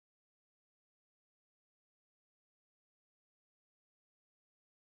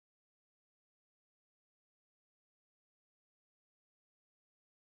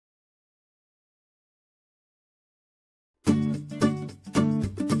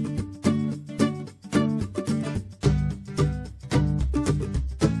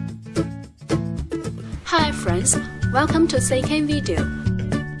Hi friends, welcome to CK Video.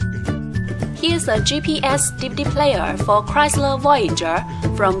 Here's a GPS DVD player for Chrysler Voyager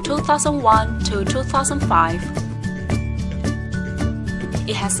from 2001 to 2005.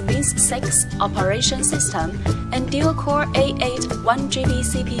 It has Win6 operation system and dual-core A8 1GB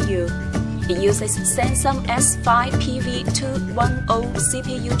CPU. It uses Samsung S5 PV210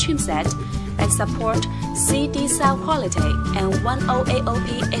 CPU chipset and support CD sound quality and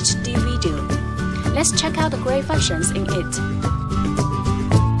 1080p HD video. Let's check out the great functions in it.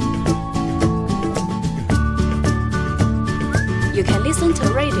 You can listen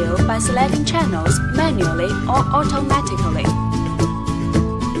to radio by selecting channels manually or automatically.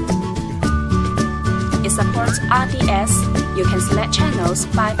 It supports RDS. You can select channels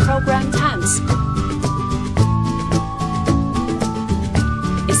by program times.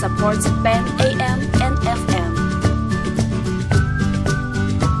 It supports band AM and FM.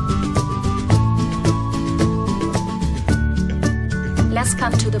 Let's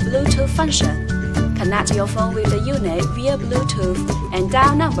come to the Bluetooth function. Connect your phone with the unit via Bluetooth and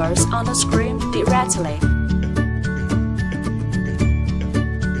dial numbers on the screen directly.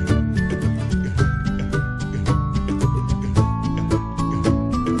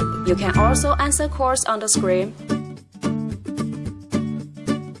 You can also answer calls on the screen.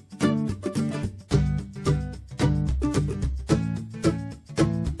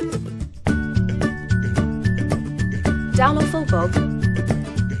 Download full book.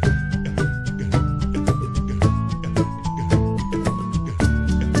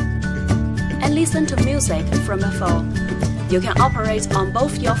 And listen to music from the phone. You can operate on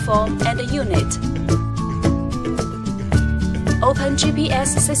both your phone and the unit. Open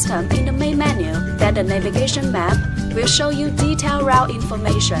GPS system in the main menu. Then the navigation map will show you detailed route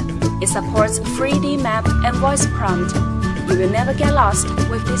information. It supports 3D map and voice prompt. You will never get lost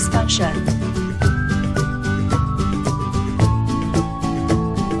with this function.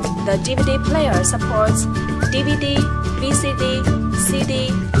 The DVD player supports DVD, VCD, CD,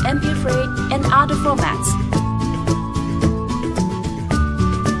 MP3, and other formats.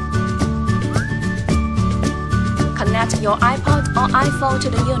 Connect your iPod or iPhone to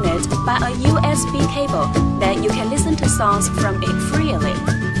the unit by a USB cable, then you can listen to songs from it freely.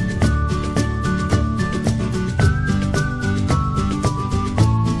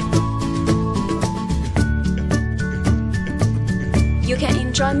 You can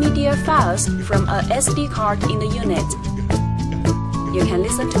enjoy media files from a SD card in the unit. You can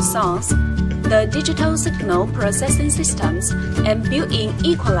listen to songs. The digital signal processing systems and built-in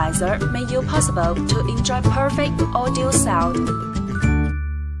equalizer make it possible to enjoy perfect audio sound.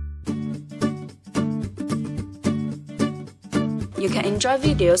 You can enjoy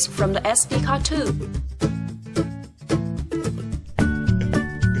videos from the SD card too.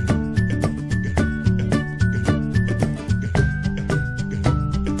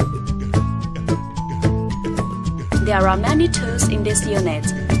 There are many tools in this unit.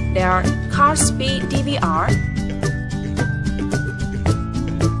 There are car speed DVR,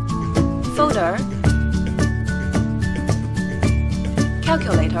 folder,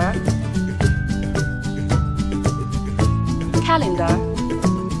 calculator, calendar,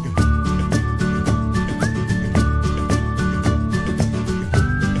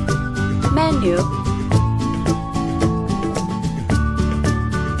 menu,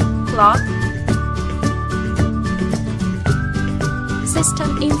 clock,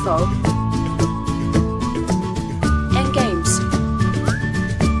 system info, and games.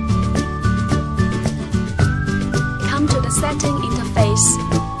 Come to the setting interface.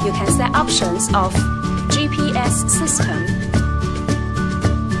 You can set options of GPS system,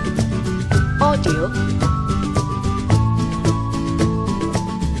 audio,